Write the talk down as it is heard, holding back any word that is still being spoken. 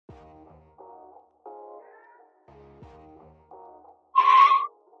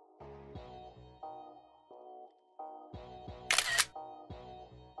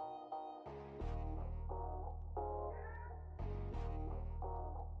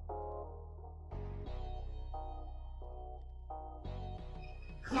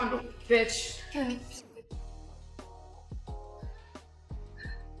Come on, bitch.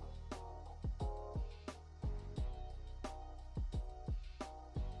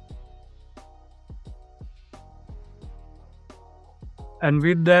 And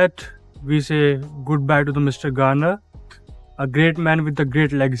with that, we say goodbye to the Mr. Garner, a great man with a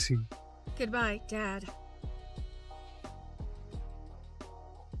great legacy. Goodbye, Dad.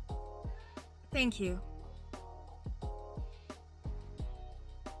 Thank you.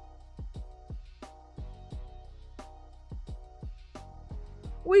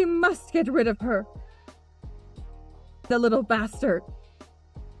 We must get rid of her. The little bastard.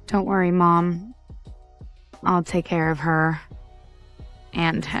 Don't worry, Mom. I'll take care of her.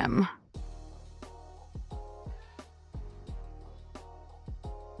 And him.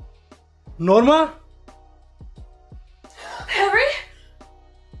 Norma? Harry?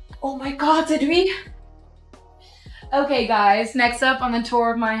 Oh my god, did we? Okay guys, next up on the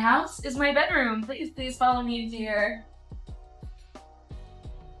tour of my house is my bedroom. Please follow me into here.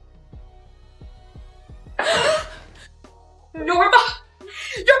 Norma!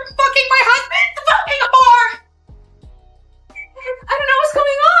 You're fucking my husband! Fucking whore! I don't know what's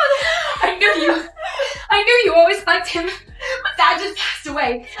going on! I knew you always liked him. But Dad just passed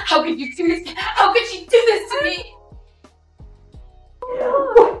away. How could you do this? How could you do this to me?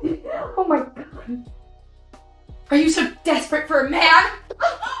 Oh my god. Are you so desperate for a man?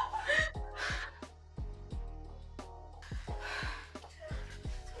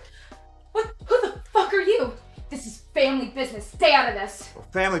 Who the fuck are you? This is family business. Stay out of this.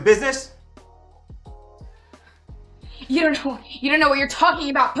 Family business? You don't know what you're talking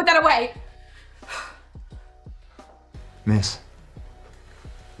about. Put that away. Miss,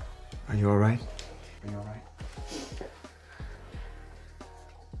 are you alright? Are you alright?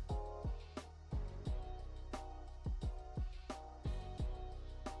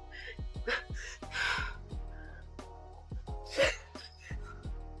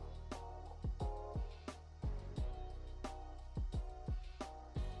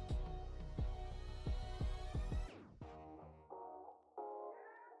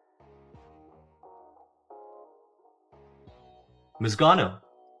 Miss Garner.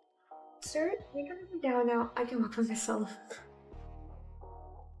 Sir, you can put me down now. I can walk for myself.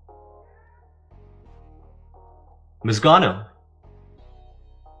 Miss Garner.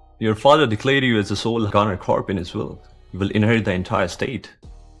 Your father declared you as the sole Garner Corp in his will. You will inherit the entire estate.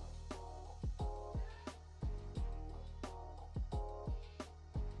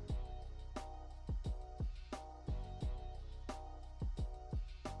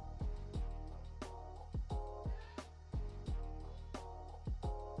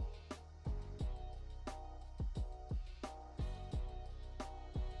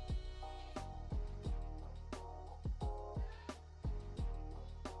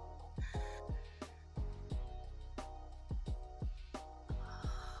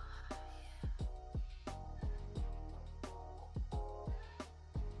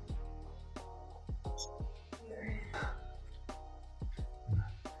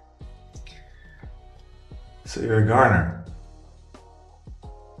 So you're a Garner.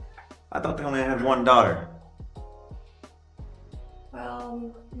 I thought they only had one daughter.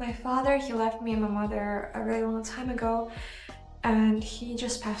 Well, my father, he left me and my mother a really long time ago, and he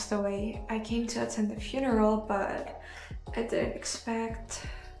just passed away. I came to attend the funeral, but I didn't expect...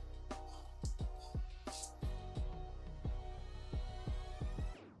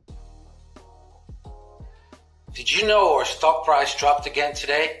 Did you know our stock price dropped again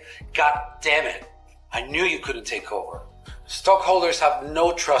today? God damn it. I knew you couldn't take over. Stockholders have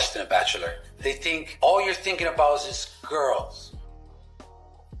no trust in a bachelor. They think all you're thinking about is girls.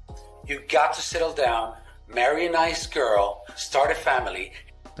 You got to settle down, marry a nice girl, start a family.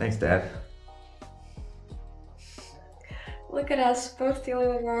 Thanks, Dad. Look at us, both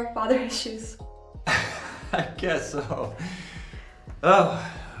dealing with our father issues. I guess so.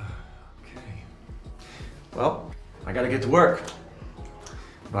 Oh, okay. Well, I gotta get to work.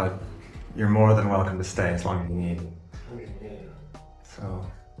 But you're more than welcome to stay as long as you need. So,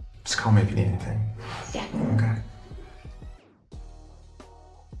 just call me if you need anything. Yeah. Okay.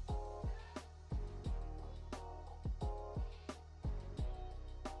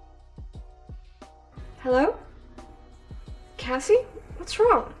 Hello? Cassie? What's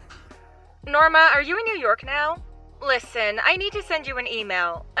wrong? Norma, are you in New York now? Listen, I need to send you an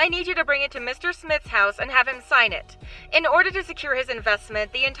email. I need you to bring it to Mr. Smith's house and have him sign it. In order to secure his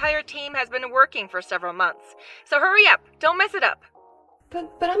investment, the entire team has been working for several months. So hurry up, don't mess it up.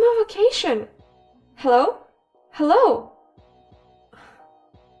 But I'm on vacation. Hello? Hello?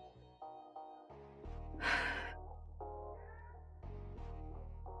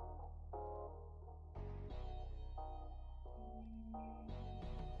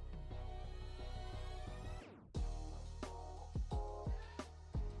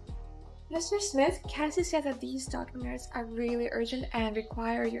 Mr. Smith, Cassie said that these documents are really urgent and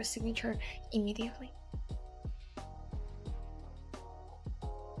require your signature immediately.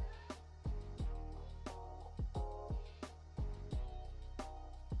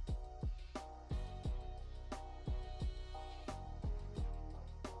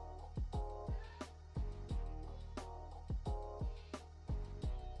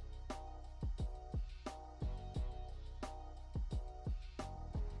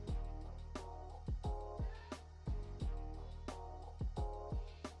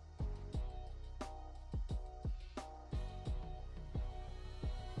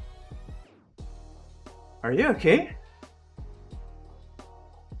 Are you okay?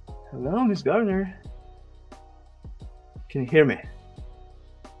 Hello, Miss Garner. Can you hear me?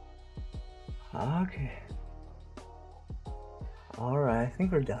 Okay. Alright, I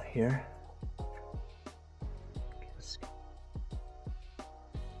think we're done here. Let's see.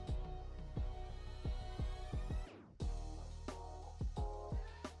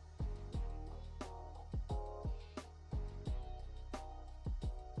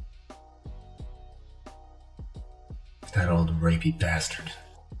 That old rapey bastard.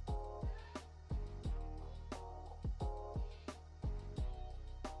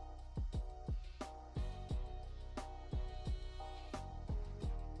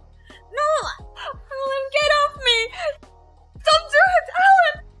 No! Alan, get off me! Don't do it,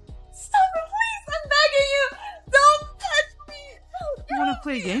 Alan! Stop it, please! I'm begging you! Don't touch me! You wanna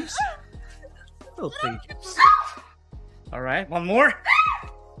play games? We'll play games. Alright, one more.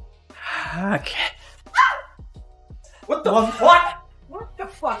 Okay. What the fuck? What the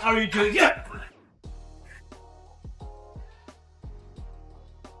fuck are you doing here?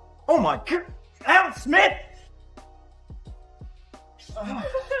 Oh my god! Alan Smith!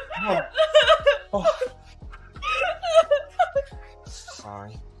 Oh.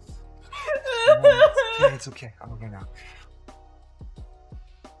 Sorry. It's okay. I'm okay now.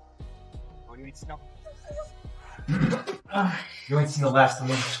 What do you need to know? You ain't seen the last of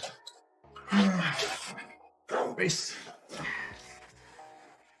me. Race.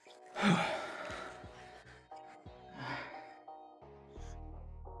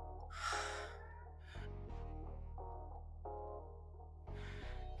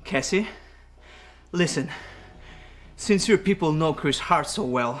 Cassie, listen. Since your people know Kris Hearst so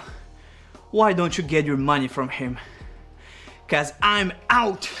well, why don't you get your money from him? 'Cause I'm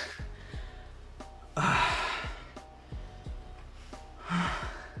out.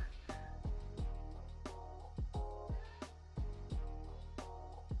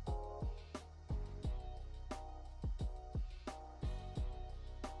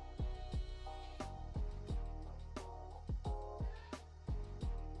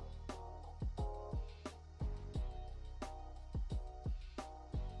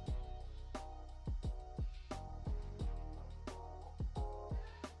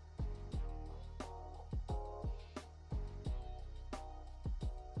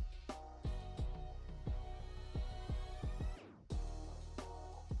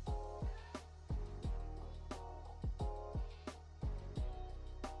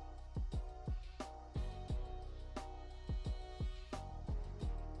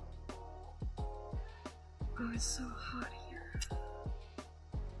 Oh, it's so hot here.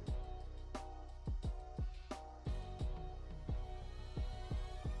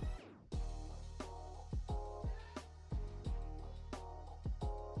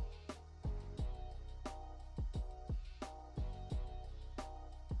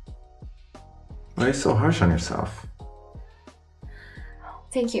 Why are you so harsh on yourself?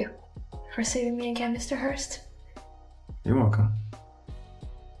 Thank you for saving me again, Mr. Hearst. You're welcome.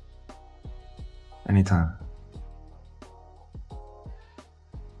 Anytime.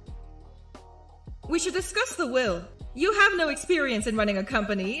 We should discuss the will. You have no experience in running a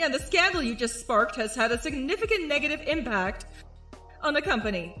company, and the scandal you just sparked has had a significant negative impact on the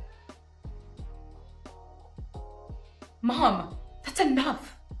company. Mom, that's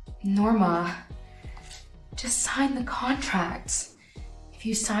enough. Norma, just sign the contract. If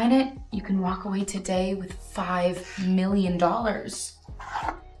you sign it, you can walk away today with $5 million.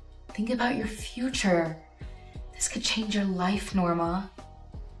 Think about your future. This could change your life, Norma.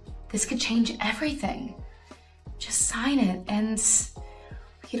 This could change everything. Just sign it and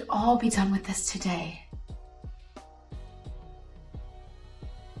we could all be done with this today.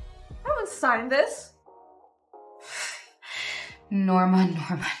 I won't sign this.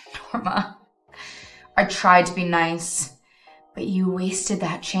 Norma. I tried to be nice, but you wasted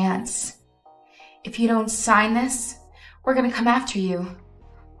that chance. If you don't sign this, we're gonna come after you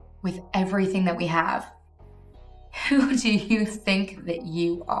with everything that we have. Who do you think that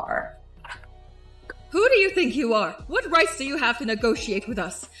you are? Who do you think you are? What rights do you have to negotiate with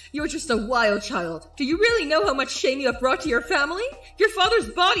us? You're just a wild child. Do you really know how much shame you have brought to your family? Your father's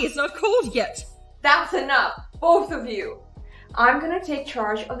body is not cold yet. That's enough, both of you. I'm gonna take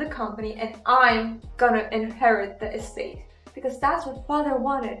charge of the company and I'm gonna inherit the estate. Because that's what father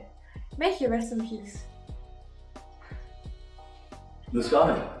wanted. May he rest in peace. Miss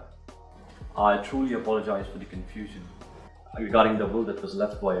Garner, I truly apologize for the confusion regarding the will that was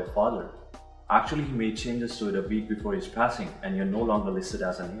left by your father. Actually, he made changes to it a week before his passing, and you're no longer listed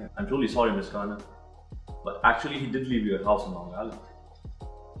as an heir. I'm truly sorry, Miss Garner, but actually he did leave you a house on Long Island.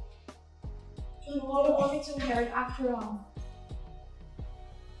 He would want me to inherit after all.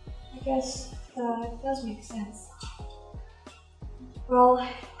 I guess that does make sense. Well,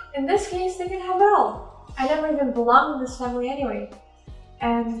 in this case, they can have it all. I never even belonged in this family anyway.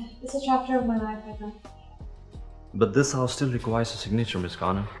 And it's a chapter of my life, I think. But this house still requires a signature, Miss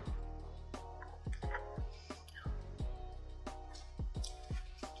Garner.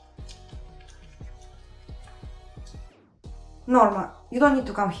 Norma, you don't need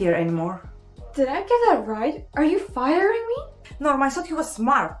to come here anymore. Did I get that right? Are you firing me? Norma, I thought you were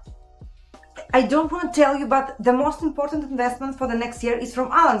smart. I don't want to tell you, but the most important investment for the next year is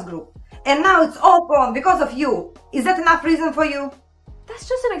from Alan's group. And now it's all gone because of you. Is that enough reason for you? That's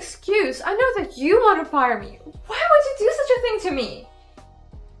just an excuse. I know that you want to fire me. Why would you do such a thing to me?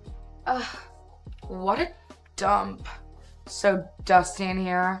 Ugh, what a dump. So dusty in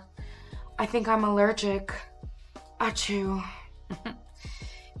here. I think I'm allergic. Achoo.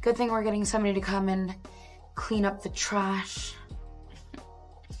 Good thing we're getting somebody to come and clean up the trash.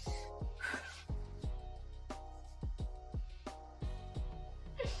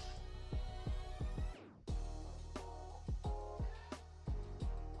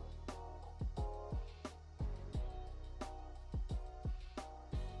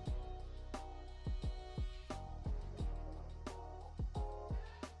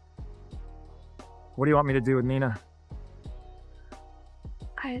 What do you want me to do with Nina?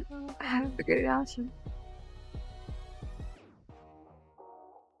 I haven't figured it out yet.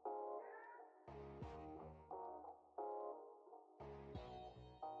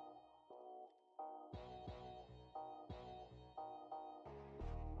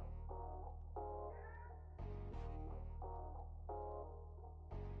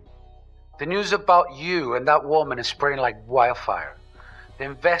 The news about you and that woman is spreading like wildfire. The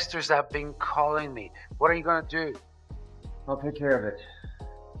investors have been calling me. What are you gonna do? I'll take care of it.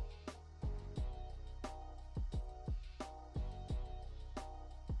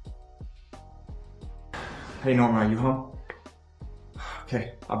 Hey Norma, are you home?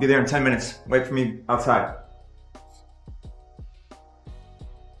 Okay, I'll be there in 10 minutes. Wait for me outside.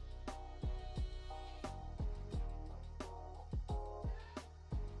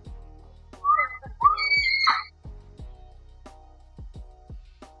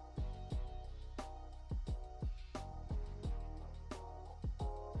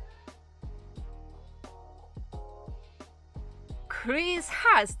 Kris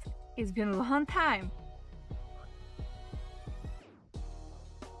Hearst. It's been a long time.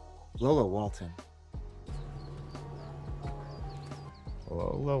 Lola Walton.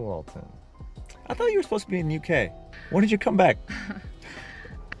 Lola Walton. I thought you were supposed to be in the UK. When did you come back?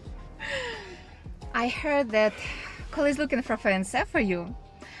 I heard that Cole is looking for a fiancé for you.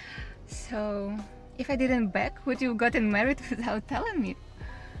 So, if I didn't back, would you have gotten married without telling me?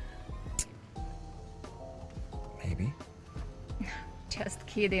 Maybe. Just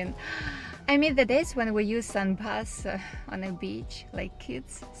kidding. I miss the days when we used sunbaths on a beach like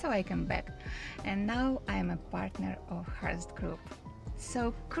kids, so I came back. And now I'm a partner of Hearst Group.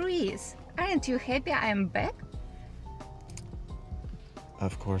 So, Kris, aren't you happy I'm back?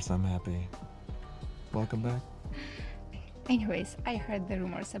 Of course I'm happy. Welcome back. Anyways, I heard the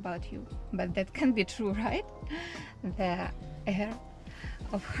rumors about you, but that can't be true, right? The heir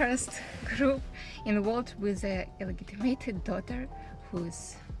of Hearst Group involved with a illegitimate daughter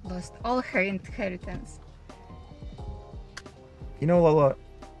who's lost all her inheritance. You know, Lola,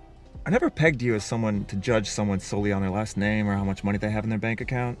 I never pegged you as someone to judge someone solely on their last name or how much money they have in their bank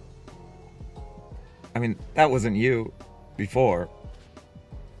account. I mean, that wasn't you before.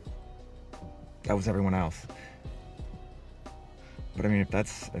 That was everyone else. But I mean, if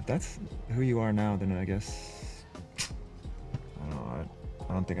that's who you are now, then I guess I don't know.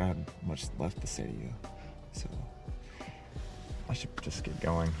 I don't think I have much left to say to you. So I should just get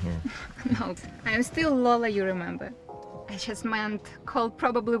going here. No, I'm still Lola, you remember. I just meant Cole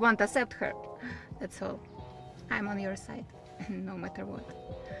probably won't accept her. That's all. I'm on your side, no matter what.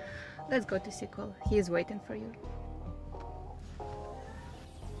 Let's go to see Cole. He is waiting for you.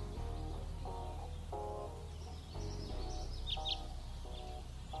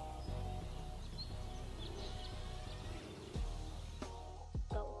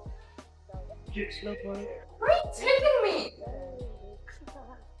 Where are you taking me?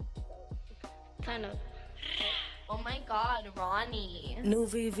 Kind of. Oh my god, Ronnie. New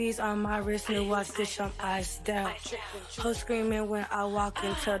VVs on my wrist, new watch, fish on ice down. Hoes screaming when I walk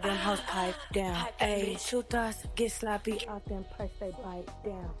into them hoes pipe down. Ayy, shoot us, get sloppy out them pipes, they bite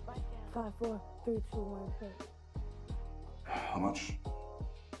down. 5, 4, 3, 2, 1, 2. How much?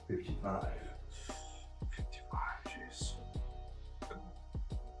 55. 55, jeez.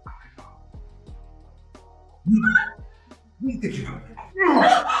 What do you think you're doing?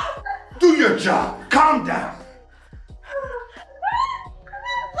 Do your job! Calm down!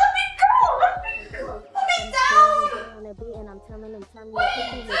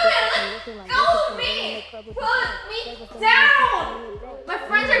 My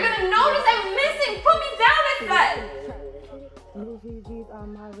friends are gonna notice I'm missing! Put me down, I said!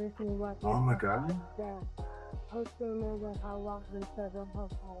 Norma Garner?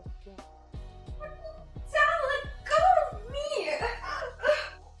 Dad, let go of me!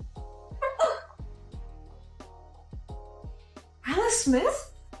 Alice Smith?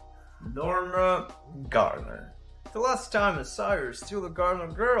 Norma Garner. The last time I saw you, you're still a Garner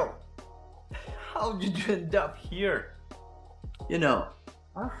girl. How did you end up here? You know,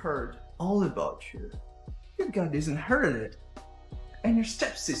 I heard all about you. Your god disinherited, and your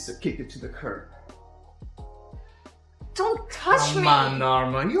stepsister kicked it to the curb. Don't touch me! Come on,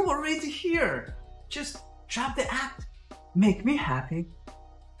 Norma, you're already here. Just drop the act. Make me happy,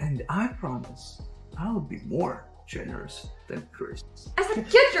 and I promise I'll be more generous than Kris. I said,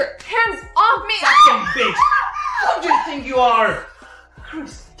 get your hands off me! Fucking bitch! Who do you think you are?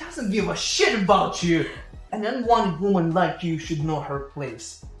 Kris doesn't give a shit about you. An unwanted woman like you should know her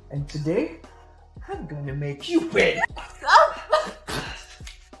place. And today, I'm gonna make you pay.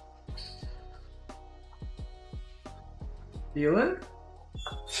 Dylan?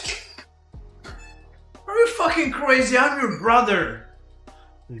 Are you fucking crazy? I'm your brother.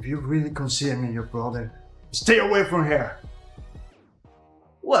 If you really consider me your brother, stay away from here.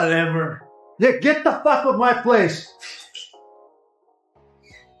 Whatever. Yeah, get the fuck out of my place.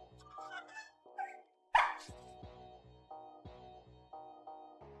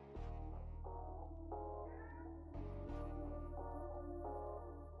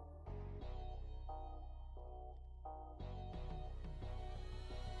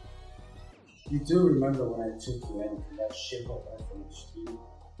 You do remember when I took you in from that shithole orphanage, do you?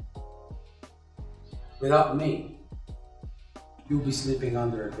 Without me, you'll be sleeping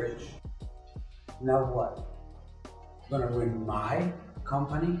under a bridge. Now what? Gonna ruin my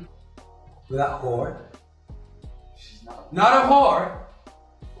company? With that whore? She's not a whore!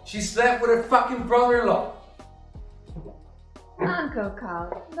 She slept with her fucking brother-in-law! Uncle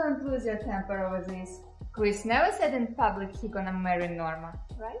Carl, don't lose your temper over this. Kris never said in public he gonna marry Norma,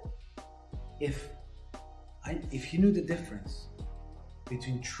 right? If you knew the difference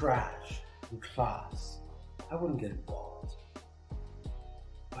between trash and class, I wouldn't get involved.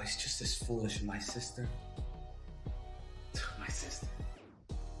 But it's just as foolish as my sister. My sister.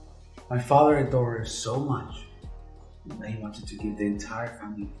 My father adored her so much that he wanted to give the entire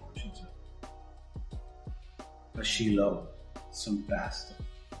family a fortune to her. But she loved some bastard.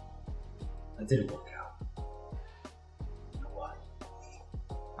 That didn't work out.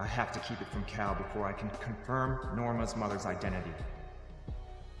 I have to keep it from Cal before I can confirm Norma's mother's identity.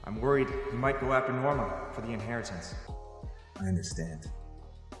 I'm worried he might go after Norma for the inheritance. I understand.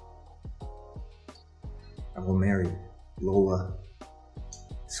 I will marry Lola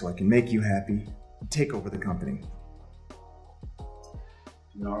so I can make you happy and take over the company.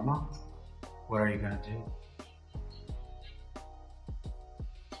 Norma? What are you gonna do?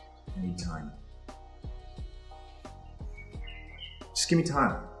 I need time. Just give me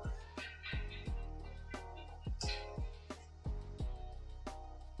time.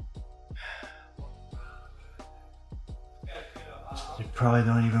 You probably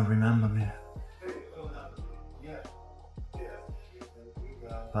don't even remember me.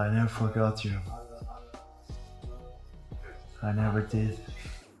 But I never forgot you. I never did.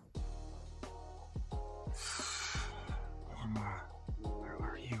 Norma, where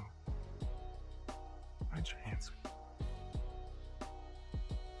are you? Why'd you answer?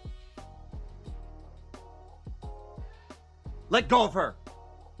 Let go of her!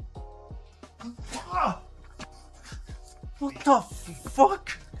 What the fuck?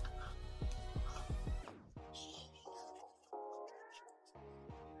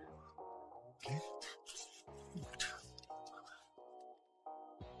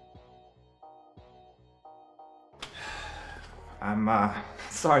 I'm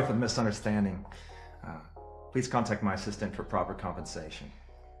sorry for the misunderstanding. Please contact my assistant for proper compensation.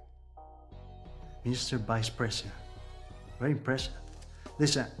 Mr. Vice President. Very impressive.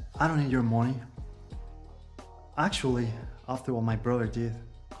 Listen, I don't need your money. Actually, after what my brother did,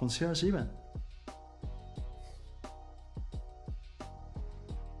 consider us even.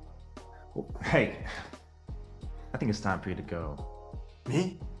 Hey, I think it's time for you to go.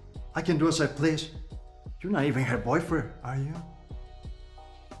 Me? I can do as I please. You're not even her boyfriend, are you?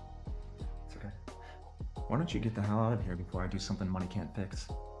 It's okay. Why don't you get the hell out of here before I do something money can't fix?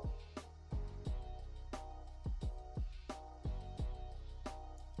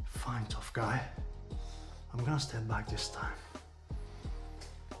 Fine, tough guy. I'm gonna step back this time.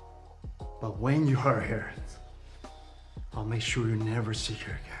 But when you hurt her, I'll make sure you never see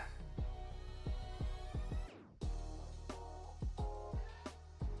her again.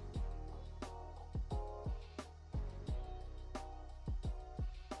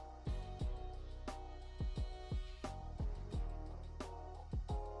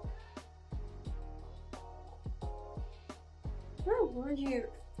 Where were you?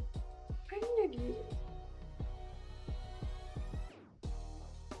 I needed you.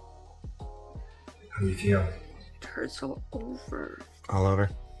 How do you feel? It hurts all over. All over?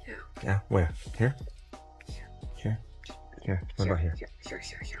 Yeah. Yeah, where? Here? Here? Here? What about here?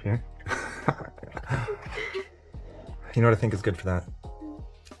 Here? You know what I think is good for that?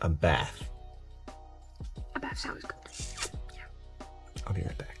 A bath. A bath sounds good. I'll be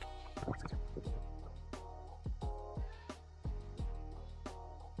right back.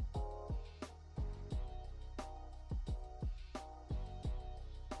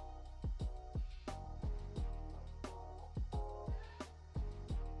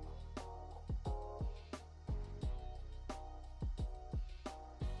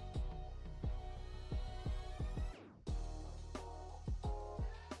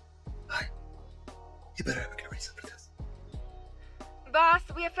 You better have a good reason for this. Boss,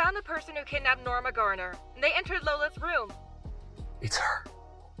 we have found the person who kidnapped Norma Garner. They entered Lola's room. It's her.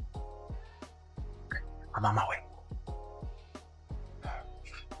 Okay, I'm on my way.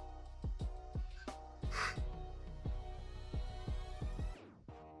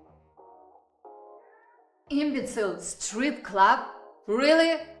 Imbecile strip club?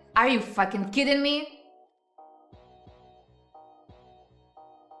 Really? Are you fucking kidding me?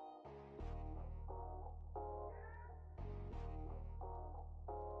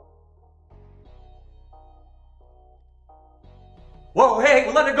 Whoa, hey,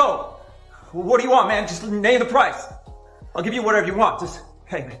 well, let her go! What do you want, man? Just name the price. I'll give you whatever you want. Just,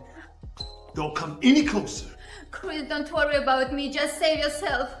 hey, man. Don't come any closer. Kris, don't worry about me. Just save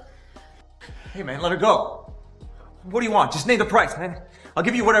yourself. Hey, man, let her go. What do you want? Just name the price, man. I'll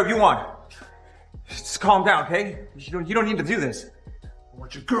give you whatever you want. Just calm down, okay? You don't need to do this. I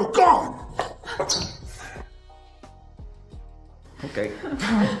want your girl gone. Okay.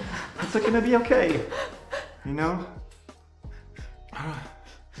 It's gonna be okay. You know? I'm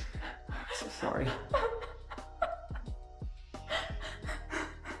so sorry.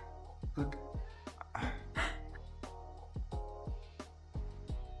 Look.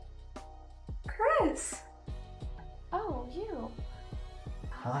 Kris! Oh, you.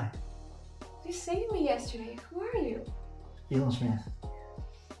 Hi, You saved me yesterday. Who are you? Elon Smith.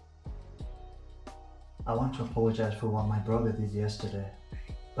 I want to apologize for what my brother did yesterday.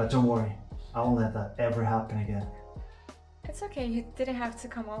 But don't worry, I won't let that ever happen again. It's okay. You didn't have to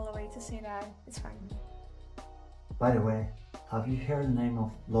come all the way to say that. It's fine. By the way, have you heard the name of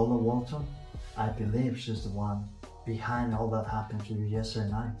Lola Walton? I believe she's the one behind all that happened to you yesterday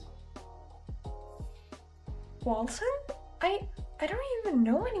night. Walton? I don't even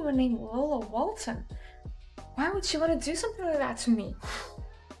know anyone named Lola Walton. Why would she want to do something like that to me?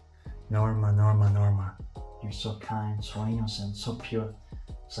 Norma. You're so kind, so innocent, so pure.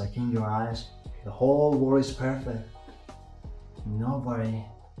 It's like in your eyes, the whole world is perfect. Nobody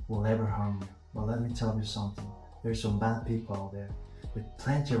will ever harm you. But let me tell you something. There's some bad people out there with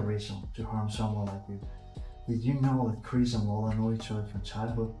plenty of reason to harm someone like you. Did you know that Kris and Lola know each other from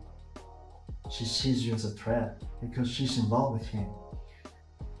childhood? She sees you as a threat because she's in love with him.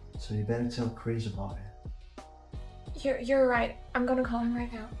 So you better tell Kris about it. You're right. I'm gonna call him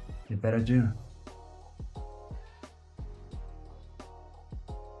right now. You better do.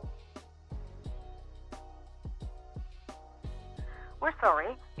 We're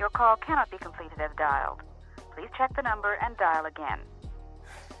sorry, your call cannot be completed as dialed. Please check the number and dial again.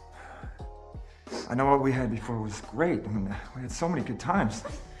 I know what we had before was great. I mean, we had so many good times.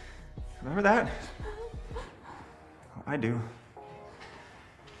 Remember that? I do.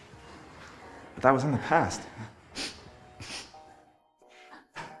 But that was in the past.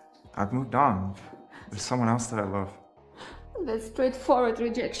 I've moved on. There's someone else that I love. That's straightforward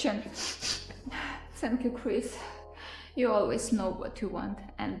rejection. Thank you, Kris. You always know what you want,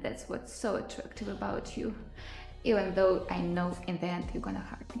 and that's what's so attractive about you. Even though I know in the end you're gonna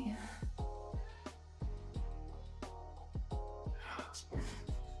hurt me.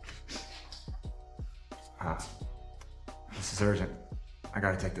 This is urgent. I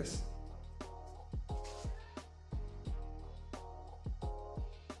gotta take this.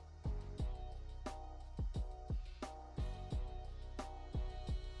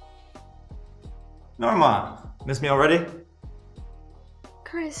 Norma! Miss me already?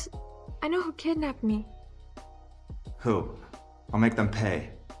 Kris, I know who kidnapped me. Who? I'll make them pay.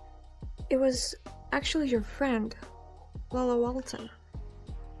 It was actually your friend, Lola Walton.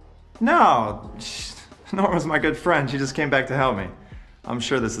 No! Norma's my good friend. She just came back to help me. I'm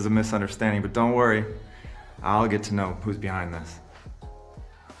sure this is a misunderstanding, but don't worry. I'll get to know who's behind this.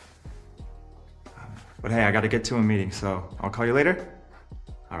 But hey, I gotta get to a meeting, so I'll call you later?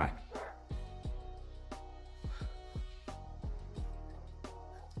 All right.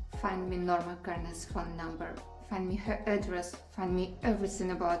 Find me Norma Garner's phone number. Find me her address. Find me everything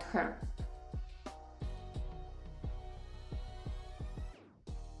about her.